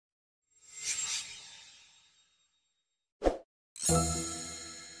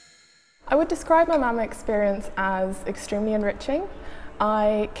I would describe my MAMA experience as extremely enriching.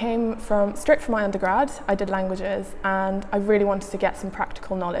 I came straight from my undergrad, I did languages, and I really wanted to get some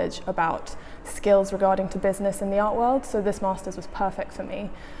practical knowledge about skills regarding to business in the art world, so this master's was perfect for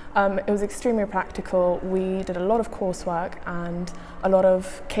me. It was extremely practical. We did a lot of coursework and a lot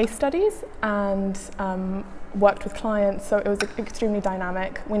of case studies and worked with clients, so it was extremely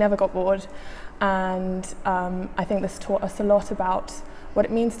dynamic. We never got bored, and I think this taught us a lot about what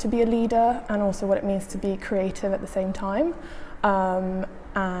it means to be a leader and also what it means to be creative at the same time.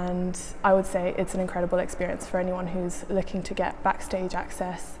 And I would say it's an incredible experience for anyone who's looking to get backstage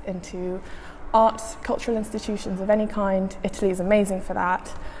access into art, cultural institutions of any kind. Italy is amazing for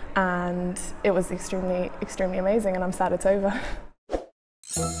that, and it was extremely amazing, and I'm sad it's over.